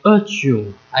about, I urge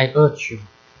you.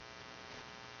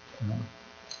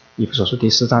 以弗所书第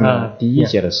4章的第1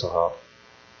节的时候，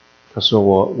他说：“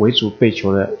我为主被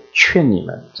囚的劝你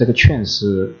们。”这个劝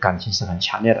是感情是很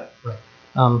强烈的。 Right.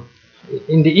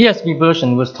 In the ESV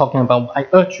version, was talking about I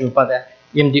urge you, but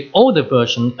in the older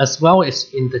version, as well as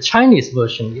in the Chinese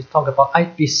version, it's talking about I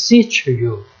beseech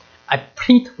you, I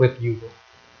plead with you.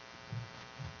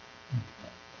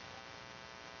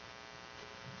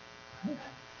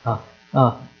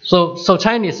 So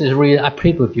Chinese is really I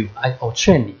plead with you.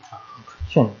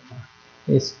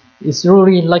 It's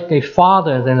really like a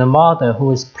father and a mother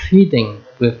who is pleading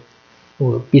with,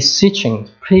 who beseeching,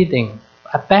 pleading,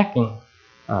 begging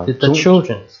the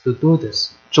children to do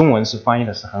this. 中文是翻译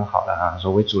的是很好的啊，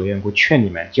说为主的缘故劝你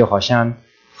们，就好像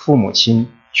父母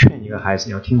亲劝一个孩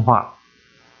子要听话。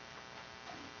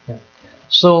Yeah.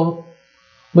 So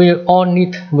we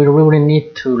really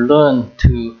need to learn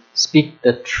to speak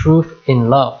the truth in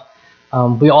love.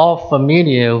 We're all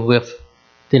familiar with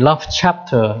the love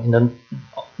chapter in the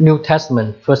New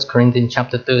Testament, 1 Corinthians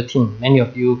chapter 13. Many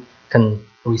of you can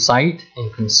recite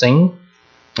and can sing.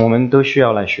 我们都需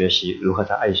要来学习如何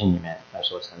在爱心里面来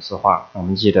说诚实话。我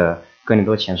们记得哥林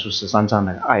多前书13章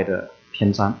那个爱的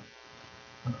篇章。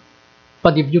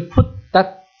But if you put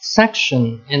that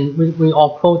section, and we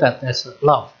all quote that as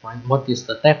love, right? What is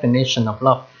the definition of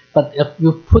love? But if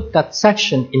you put that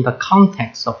section in the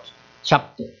context of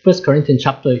 1 Corinthians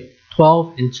chapter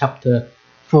 12 and chapter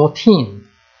 14,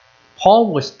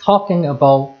 Paul was talking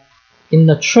about in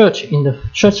the church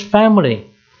family,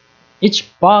 each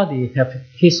body have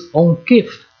his own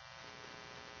gift.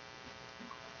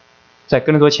 在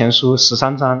哥林多前书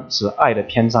13章是爱的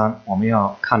篇章，我们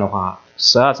要看的话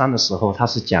，12章的时候他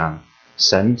是讲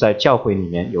神在教会里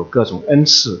面有各种恩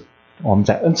赐，我们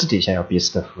在恩赐底下要彼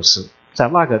此的服侍。在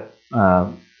那个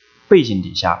背景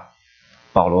底下，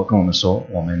保罗跟我们说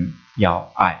我们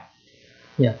要爱。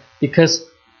Yeah, because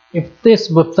if this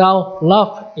without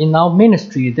love in our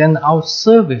ministry, then our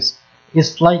service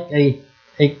is like a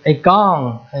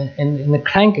gong and the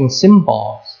clanking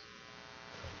cymbals.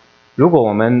 如果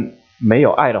我们没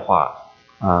有爱的话，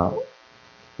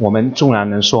我们纵然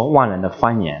能说万人的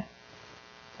方言，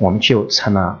我们就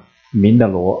成了鸣的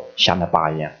锣响的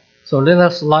拔烟。So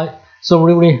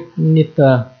we really need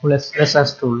let's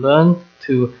us to learn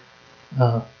to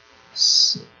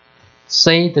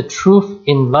say the truth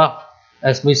in love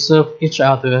as we serve each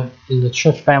other in the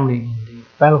church family, in the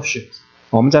fellowships.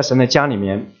 我们在神的家里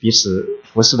面彼此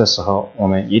服侍的时候，我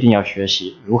们一定要学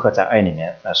习如何在爱里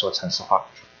面来说诚实话。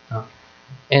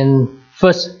In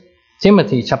 1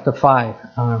 Timothy chapter 5,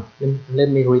 let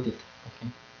me read it.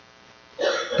 Okay.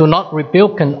 Do not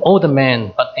rebuke an older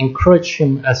man, but encourage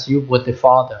him as you would the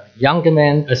father, younger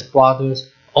men as brothers,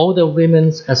 older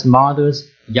women as mothers,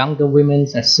 younger women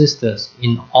as sisters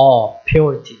in all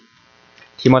purity.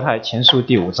 提摩太前书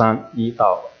第5章1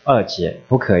到2节，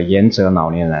不可严责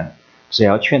老年人，只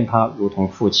要劝他如同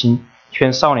父亲，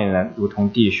劝少年人如同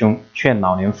弟兄，劝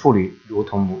老年妇女如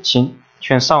同母亲，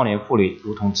劝少年妇女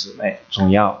如同姊妹，总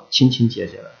要清清洁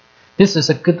洁的。This is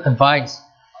a good advice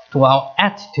to our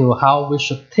attitude, how we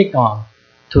should take on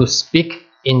to speak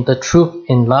in the truth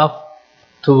in love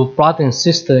to brother and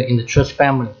sister in the church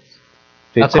family,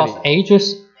 所以这里 across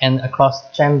ages and across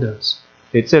genders.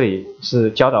 所以这里是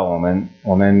教导我们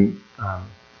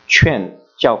劝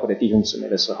教会的弟兄姊妹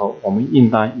的时候，我们应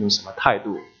当用什么态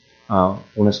度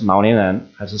无论是老年人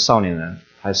还是少年人，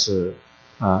还是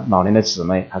老年的姊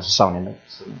妹还是少年的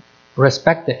姊妹。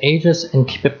Respect the ages and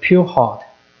keep a pure heart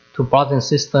to brother and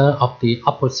sister of the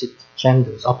opposite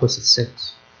genders, opposite sex.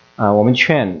 我们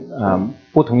劝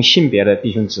不同性别的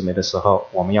弟兄姊妹的时候，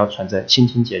我们要存着清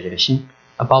清洁洁的心。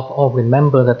Above all,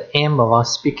 remember that the aim of our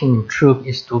speaking in truth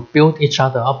is to build each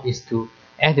other up, is to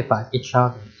edify each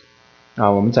other.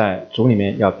 我们在主里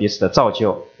面要彼此的造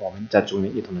就，我们在主里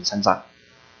面一同的成长。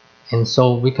And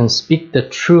so we can speak the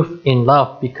truth in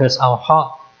love because our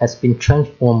heart has been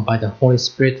transformed by the Holy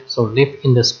Spirit. So live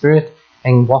in the Spirit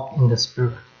and walk in the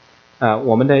Spirit.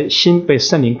 我们的心被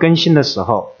圣灵更新的时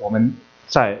候，我们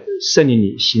在圣灵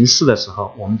里行事的时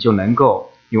候，我们就能够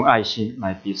用爱心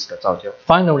来彼此的造就。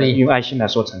Finally, 用爱心来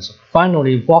说成熟。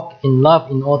Finally, walk in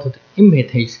love in order to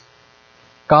imitate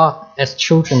God as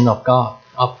children of God,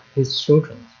 of His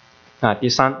children. 第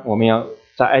三，我们要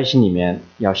在爱心里面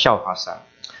要效法神。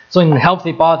So in a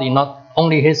healthy body, not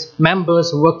only His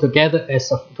members work together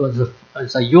as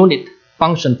a unit,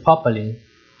 function properly.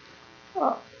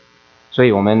 所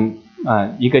以我们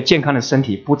一个健康的身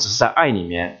体，不只是在爱里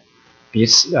面彼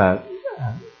此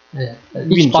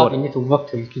Each body need to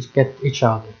work to get each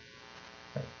other.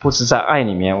 不是在爱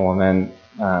里面，我们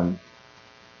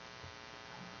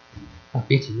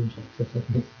彼此运作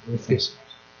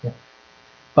，yeah.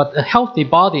 But a healthy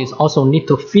bodies also need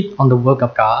to feed on the work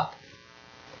of God.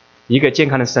 一个健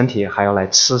康的身体还要来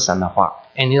吃神的话。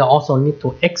And it also need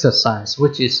to exercise,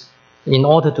 which is in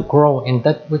order to grow, and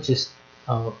that which is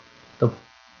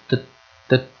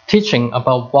the teaching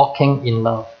about walking in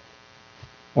love.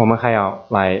 我们还要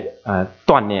来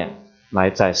锻炼，来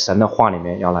在神的话里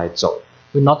面要来走。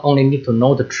We not only need to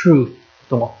know the truth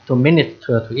to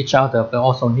minister to each other, but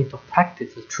also need to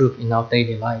practice the truth in our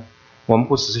daily life. 我们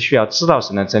不只是需要知道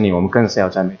神的真理，我们更是要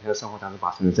在每天的生活当中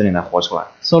把神的真理来活出来。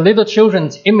So little children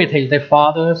imitate their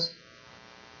fathers.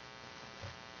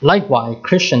 Likewise,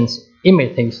 Christians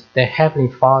imitate their heavenly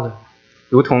Father.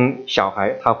 如同小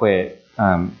孩他会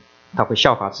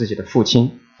效法自己的父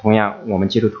亲，同样我们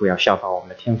基督徒要效法我们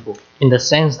的天父。In the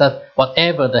sense that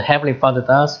whatever the heavenly Father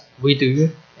does, we do,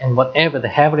 and whatever the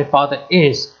heavenly Father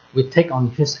is, we take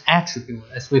on His attribute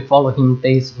as we follow Him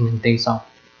days in and days out.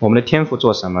 我们的天父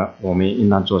做什么，我们也应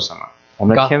当做什么。我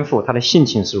们的天父他的性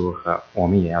情是如何，我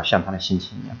们也要像他的性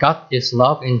情一样。God is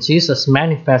love, and Jesus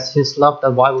manifests His love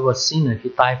that while we were sinners, He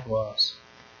died for us.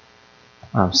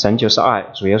 神就是爱，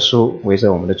主耶稣为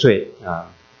着我们的罪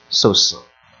受死。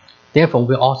Therefore,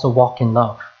 we also walk in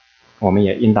love. 我们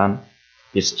也应当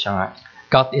彼此相爱。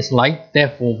God is light,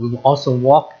 therefore we will also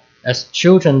walk as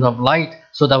children of light,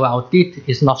 so that our deed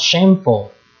is not shameful.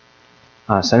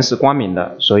 神是光明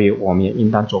的，所以我们也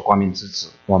应当做光明之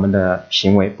子，我们的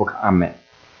行为不可暗昧。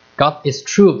God is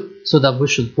truth, so that we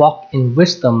should walk in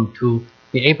wisdom to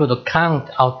be able to count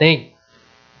our day.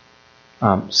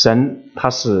 神他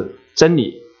是真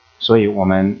理，所以我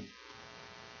们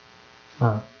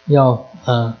要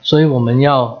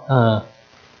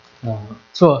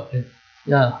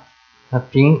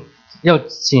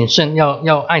谨慎，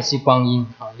要爱惜光阴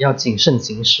要谨慎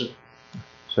行事。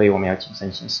所以我们要谨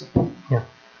慎行事。Yeah.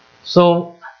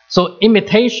 So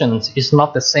imitation is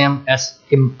not the same as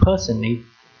impersonate.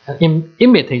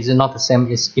 Imitate is not the same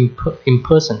as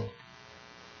impersonate.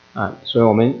 所以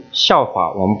我们效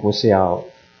法，我们不是要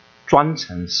专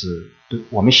程是对，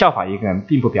我们效法一个人，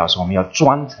并不表示我们要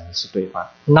专程是对方。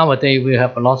Nowadays we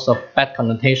have lots of bad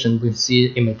connotation. We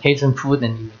see imitation food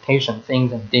and imitation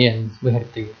things, and then we have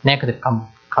the negative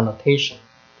connotation.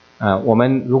 我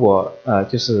们如果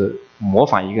就是模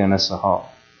仿一个人的时候，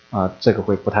这个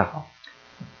会不太好。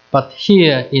But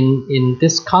here in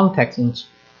this context,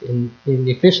 in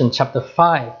Ephesians chapter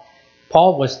 5,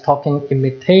 Paul was talking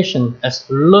imitation as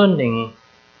learning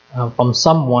from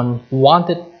someone who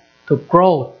wanted to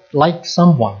grow like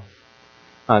someone.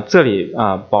 这里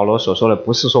保罗所说的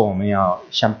不是说我们要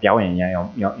像表演一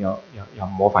样要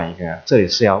模仿一个人，这里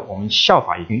是要我们效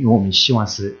法一个人，因为我们希望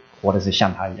是活的是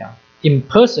像他一样。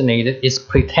Impersonated is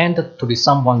pretended to be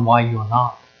someone while you are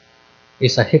not.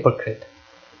 is a hypocrite.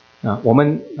 我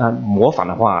们模仿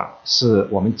的话，是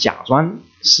我们假装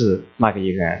是那个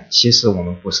一个人，其实我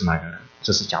们不是那个人，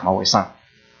这是假冒伪善。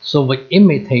So we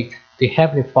imitate the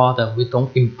Heavenly Father, we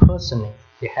don't impersonate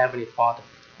the Heavenly Father.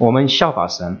 我们效法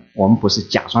神，我们不是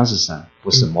假装是神，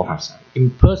不是模仿神。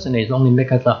Impersonate only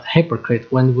make us a hypocrite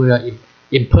when we are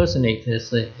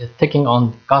impersonators, taking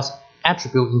on God's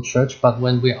attribute in church, but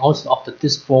when we are also after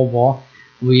this four wall,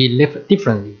 we live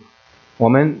differently. 我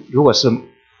们如果是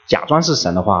假装是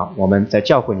神的话，我们在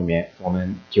教会里面，我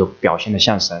们就表现得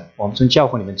像神。我们从教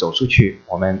会里面走出去，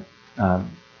我们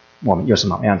又是什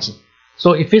么样子？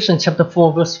 So Ephesians chapter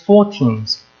 4 verse 14,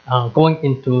 going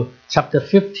into chapter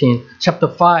 15, chapter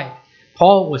 5,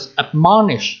 Paul was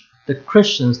admonished the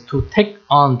Christians to take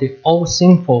on the old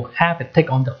sinful habit,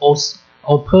 take on the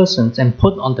old persons and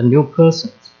put on the new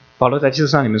persons. 保罗在基督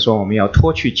上里面说，我们要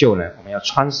脱去旧人，我们要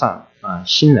穿上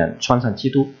新人，穿上基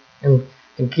督。And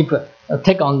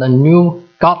take on the new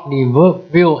godly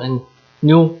view and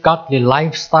new godly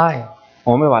lifestyle.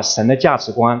 我们把神的价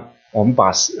值观，我们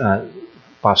把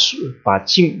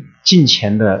敬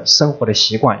虔的生活的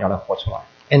习惯要来活出来。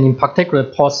And in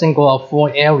particular, Paul singled out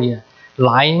four areas: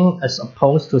 lying as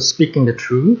opposed to speaking the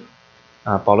truth.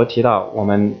 保罗提到我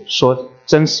们说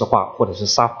真实话或者是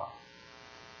撒谎。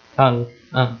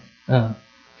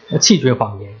气绝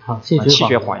谎言，气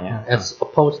绝谎言 as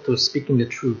opposed to speaking the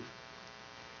truth.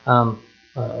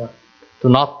 Do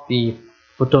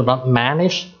not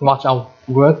manage, watch our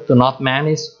work, do not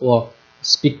manage or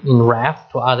speak in wrath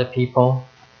to other people,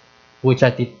 which I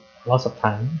did lots of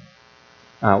time.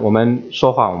 我们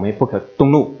说话，我们也不可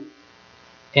动怒。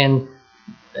And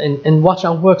watch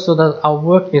our work so that our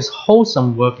work is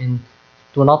wholesome work and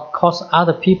do not cause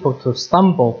other people to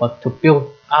stumble, but to build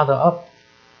other up.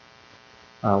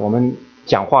 我们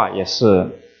讲话也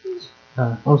是，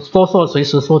说随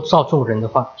时说造就人的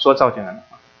话，说造就人的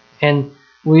话。And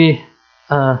we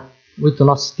do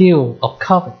not steal or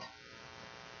covet.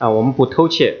 我们不偷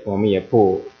窃，我们也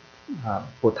不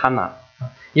贪婪。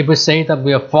If we say that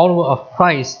we are followers of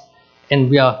Christ and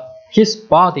we are His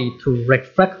body to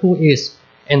reflect who He is,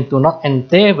 and do not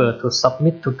endeavor to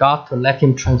submit to God to let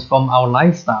Him transform our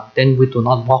lifestyle, then we do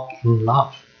not walk in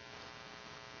love.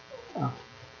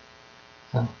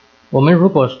 我们如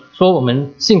果说我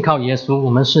们信靠耶稣，我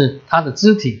们是他的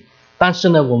肢体，但是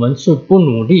呢，我们是不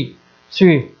努力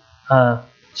去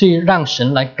让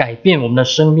神来改变我们的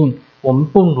生命，我们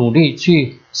不努力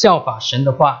去效法神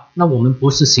的话，那我们不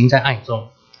是行在爱中。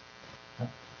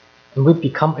And we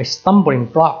become a stumbling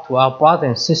block to our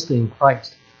brother and sister in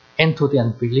Christ and to the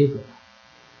unbeliever.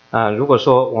 如果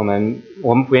说我们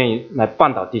不愿意来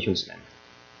绊倒弟兄姊妹。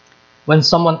When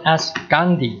someone asked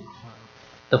Gandhi,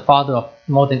 the father of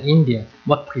modern India,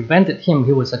 what prevented him,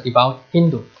 he was a devout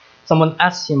Hindu. Someone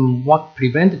asked him what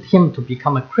prevented him to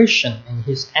become a Christian, and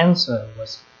his answer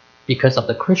was because of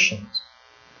the Christians.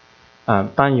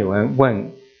 当有人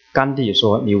问甘地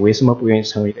说你为什么不愿意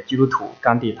成为一个基督徒？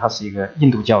甘地他是一个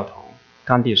印度教徒。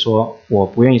甘地说我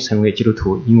不愿意成为基督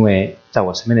徒，因为在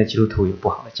我身边的基督徒有不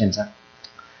好的见证。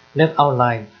Let our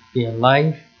life be a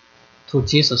life to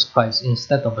Jesus Christ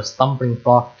instead of a stumbling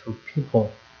block to people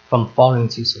from following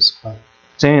Jesus Christ.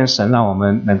 真愿神让我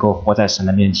们能够活在神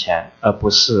的面前，而不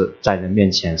是在人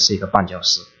面前是一个绊脚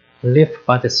石。Live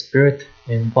by the Spirit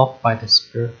and walk by the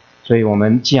Spirit. 所以我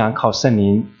们既然靠圣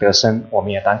灵得生，我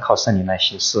们也当靠圣灵来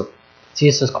行事。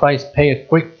Jesus Christ paid a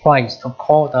great price to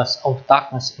call us out of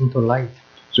darkness into light.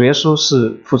 主耶稣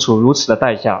是付出如此的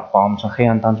代价，把我们从黑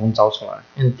暗当中招出来。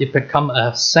And to become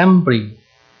an assembly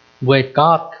where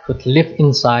God could live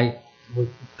inside, with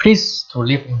priests to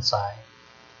live inside.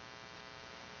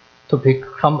 To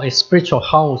become a spiritual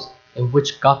house in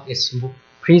which God is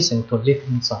pleasing to live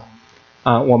inside.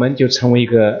 我们就成为一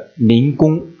个灵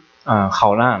宫，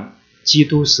好让基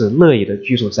督是乐意的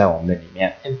居住在我们的里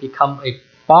面。And become a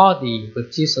body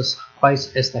with Jesus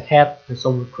Christ as the head,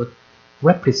 so we could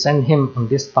represent Him on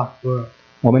this dark world.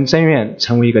 我们真愿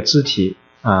成为一个肢体，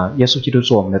耶稣基督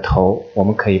做我们的头，我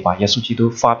们可以把耶稣基督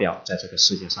发表在这个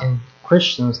世界上。And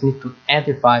Christians need to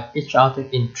edify each other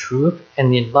in truth and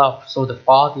in love, so the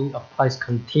body of Christ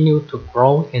continue to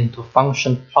grow and to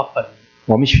function properly.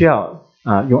 我们需要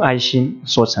用爱心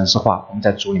说诚实话，我们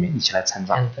在主里面一起来成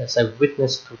长。And as a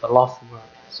witness to the lost world.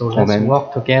 So let's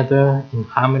walk together in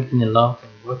harmony and in love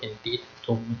and work in deed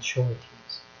to maturity.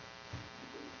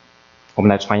 我们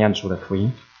来传扬主的福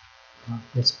音。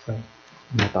Let's pray.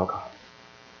 我们来祷告。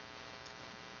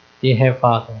Dear Heavenly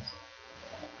Father,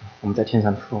 我们在天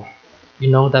上的父，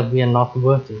 you know that we are not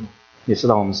worthy. 你知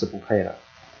道我们是不配的。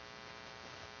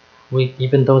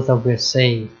Even though that we are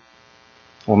saved,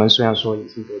 我们虽然说已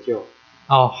经得救，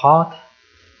 our heart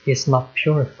is not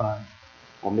purified,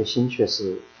 我们的心却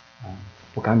是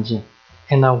不干净。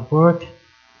 and our word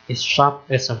is sharp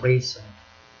as a razor.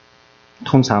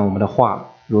 通常我们的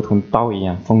话如同刀一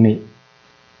样锋利。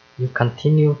 You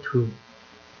continue to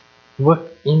work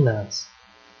in us,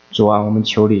 主啊，我们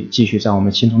求你继续在我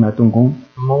们心中来动工，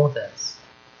 mold us,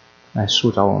 来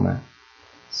塑造我们，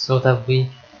 so that we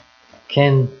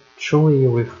can truly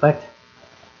reflect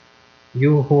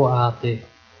you who are the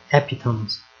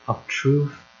epitomes of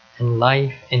truth and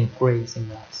life and grace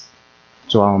in us.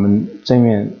 主啊，我们真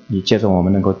愿你借着我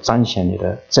们能够彰显你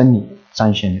的真理，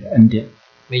彰显你的恩典。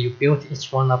 May you build each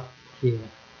one up here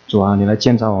主啊，你来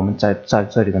建造我们在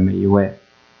这里的每一位。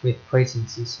 with praise in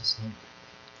Jesus' name.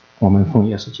 我们奉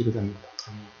耶稣基督的名。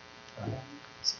 Amen.